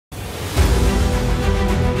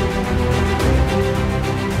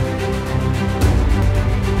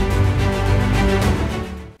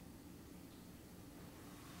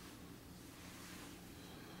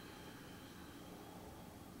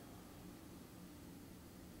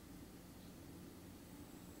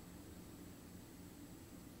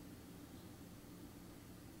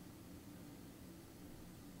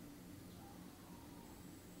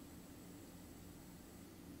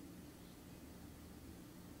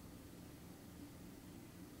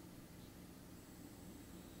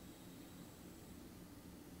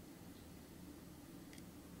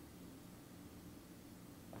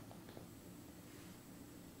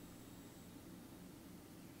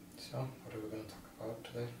So, what are we going to talk about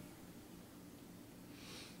today?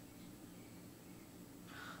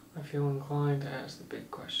 I feel inclined to ask the big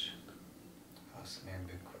question. Ask me a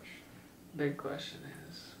big question. Big question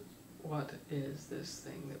is, what is this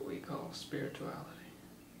thing that we call spirituality?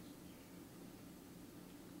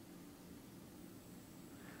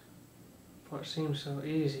 For it seems so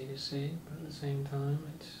easy to see, but at the same time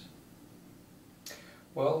it's...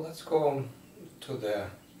 Well, let's go to the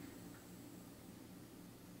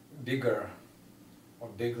bigger or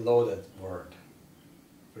big loaded word,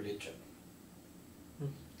 religion.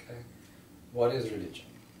 Okay, what is religion?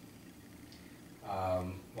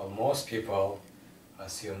 Well, most people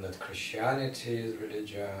assume that Christianity is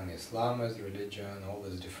religion, Islam is religion, all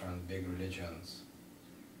these different big religions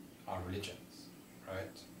are religions,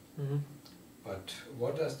 right? Mm-hmm. But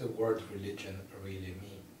what does the word religion really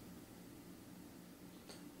mean?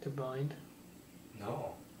 To bind?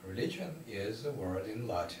 No, religion is a word in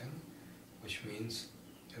Latin which means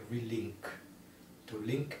relink, to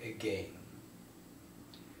link again.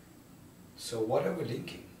 So what are we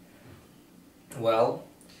linking? Well,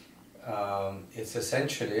 it's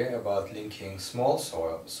essentially about linking small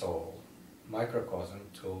soul, microcosm,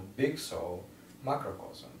 to big soul,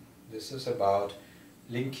 macrocosm. This is about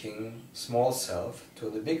linking small self to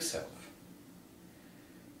the big self.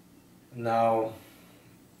 Now,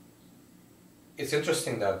 it's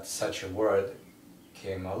interesting that such a word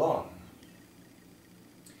came along.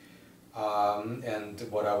 And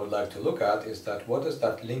what I would like to look at is that what does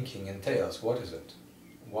that linking entails? What is it?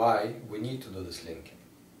 Why we need to do this linking?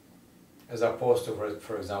 As opposed to,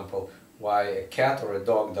 for example, why a cat or a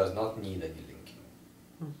dog does not need any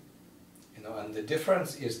linking. You know, and the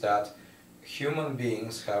difference is that human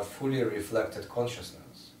beings have fully reflected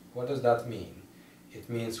consciousness. What does that mean? It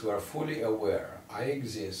means we are fully aware. I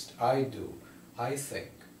exist, I do, I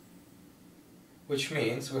think. Which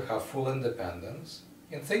means we have full independence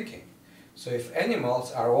in thinking. So if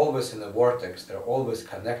animals are always in a vortex, they're always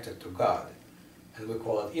connected to God, and we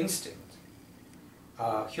call it instinct,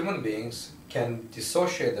 human beings can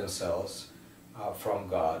dissociate themselves from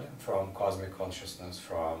God, from cosmic consciousness,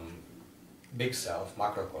 from big self,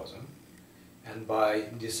 macrocosm, and by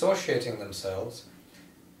dissociating themselves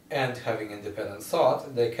and having independent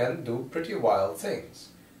thought, they can do pretty wild things,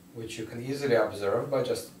 which you can easily observe by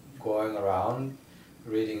just going around,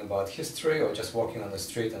 reading about history, or just walking on the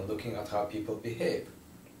street and looking at how people behave.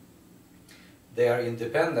 They are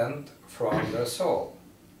independent from their soul.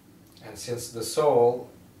 And since the soul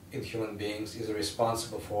in human beings is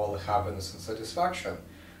responsible for all the happiness and satisfaction,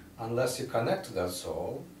 unless you connect to that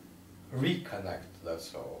soul, reconnect to that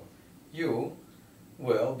soul, you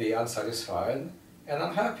will be unsatisfied and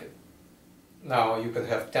unhappy. Now, you can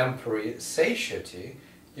have temporary satiety,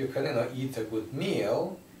 you can eat a good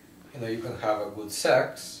meal, you can have a good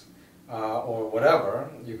sex, or whatever,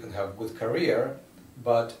 you can have good career,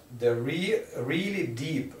 but the really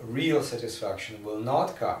deep, real satisfaction will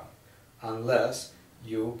not come unless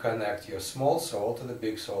you connect your small soul to the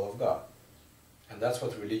big soul of God. And that's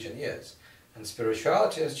what religion is. And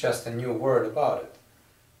spirituality is just a new word about it.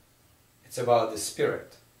 It's about the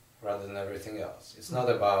spirit rather than everything else. It's not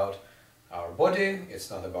about our body, it's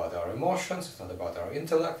not about our emotions, it's not about our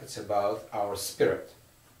intellect, it's about our spirit.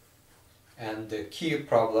 And the key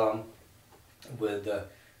problem with the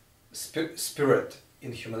spirit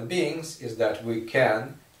in human beings is that we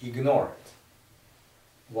can ignore it,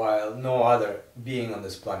 while no other being on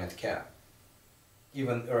this planet can.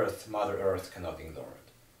 Even Earth, Mother Earth, cannot ignore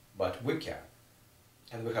it, but we can.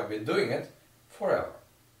 And we have been doing it forever.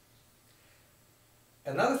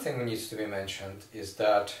 Another thing that needs to be mentioned is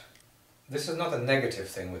that this is not a negative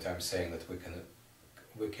thing which I'm saying, that we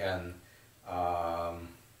can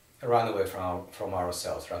run away from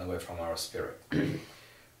ourselves, run away from our spirit.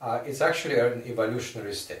 It's actually an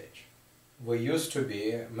evolutionary stage. We used to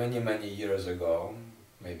be, many years ago,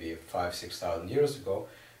 maybe 5,000–6,000 years ago,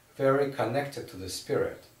 very connected to the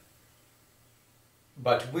spirit.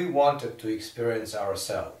 But we wanted to experience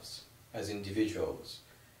ourselves as individuals.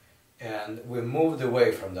 And we moved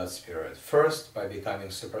away from that spirit, first by becoming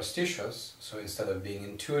superstitious, so instead of being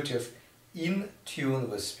intuitive, in tune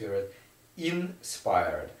with spirit,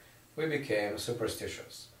 inspired, we became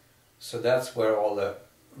superstitious. So that's where all the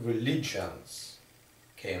religions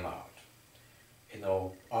came out.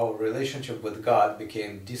 Our relationship with God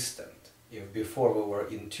became distant. If before we were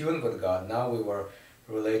in tune with God, now we were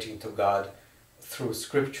relating to God through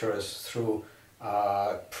scriptures, through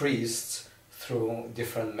priests, through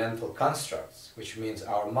different mental constructs, which means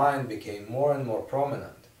our mind became more and more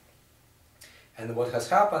prominent. And what has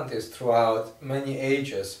happened is throughout many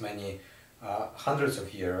ages, many hundreds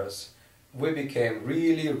of years, we became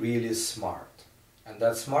really, really smart. And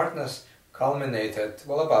that smartness culminated,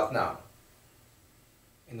 well, about now,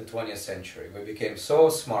 in the 20th century. We became so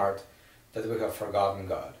smart that we have forgotten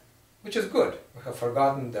God, which is good. We have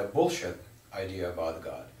forgotten the bullshit idea about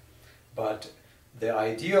God. But the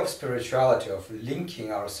idea of spirituality, of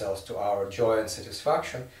linking ourselves to our joy and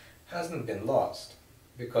satisfaction, hasn't been lost.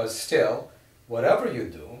 Because still, whatever you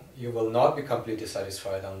do, you will not be completely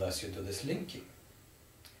satisfied unless you do this linking.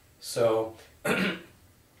 So,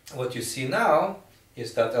 what you see now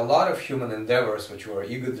is that a lot of human endeavors which were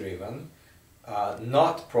ego-driven,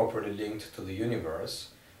 not properly linked to the universe,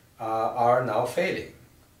 are now failing.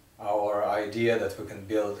 Our idea that we can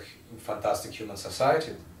build fantastic human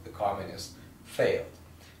society, the communists, failed.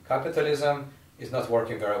 Capitalism is not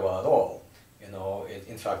working very well at all. You know,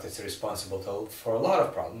 in fact, it's responsible for a lot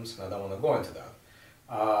of problems, and I don't want to go into that.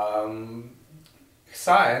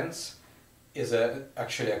 Science is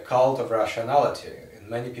actually a cult of rationality. And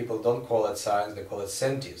many people don't call it science, they call it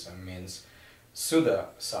scientism, means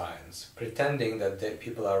pseudo-science, pretending that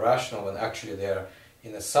people are rational when actually they're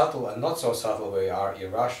in a subtle and not so subtle way are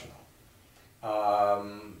irrational.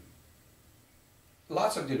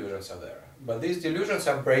 Lots of delusions are there, but these delusions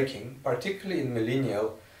are breaking, particularly in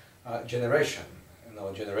millennial generation,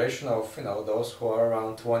 generation of those who are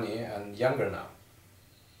around 20 and younger now.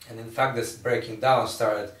 And in fact, this breaking down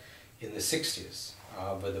started in the 60s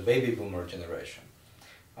with the baby boomer generation,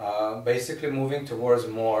 basically moving towards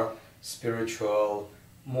more spiritual,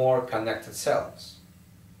 more connected selves,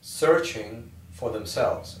 searching for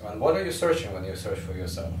themselves. And what are you searching when you search for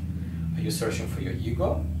yourself? Are you searching for your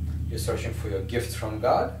ego? You're searching for your gift from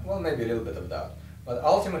God? Well, maybe a little bit of that. But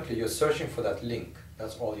ultimately, you're searching for that link.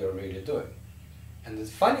 That's all you're really doing. And the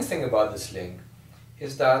funny thing about this link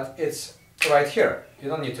is that it's right here. You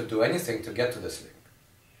don't need to do anything to get to this link.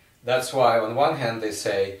 That's why, on one hand, they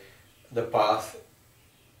say the path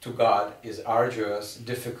to God is arduous,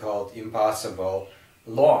 difficult, impossible,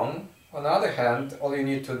 long. On the other hand, all you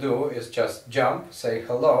need to do is just jump, say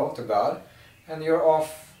hello to God, and you're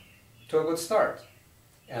off to a good start.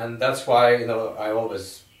 And that's why, I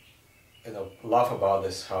always, laugh about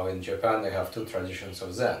this, how in Japan they have two traditions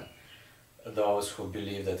of Zen. Those who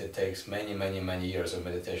believe that it takes many, many, many years of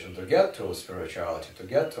meditation to get to spirituality, to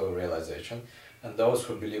get to realization, and those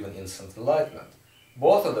who believe in instant enlightenment.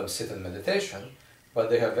 Both of them sit in meditation, but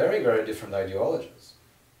they have very, very different ideologies.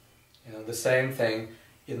 The same thing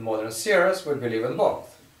in Modern Seers, we believe in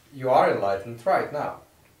both. You are enlightened right now.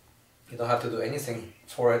 You don't have to do anything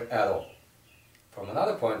for it at all. From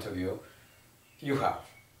another point of view, you have.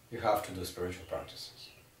 You have to do spiritual practices.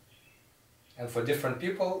 And for different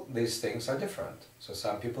people, these things are different. So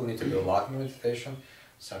some people need to do a lot of meditation,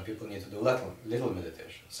 some people need to do little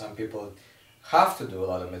meditation. Some people have to do a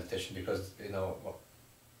lot of meditation because,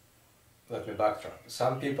 let me backtrack.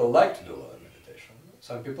 Some people like to do a lot of meditation.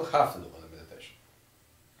 Some people have to do a lot of meditation.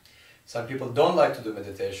 Some people don't like to do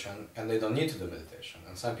meditation and they don't need to do meditation.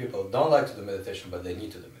 And some people don't like to do meditation but they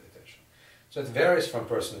need to do meditation. So it varies from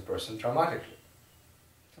person to person dramatically.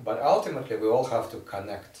 But ultimately we all have to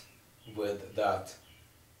connect with that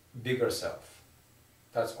bigger self.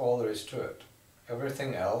 That's all there is to it.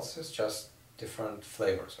 Everything else is just different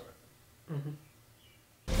flavors of it. Mm-hmm.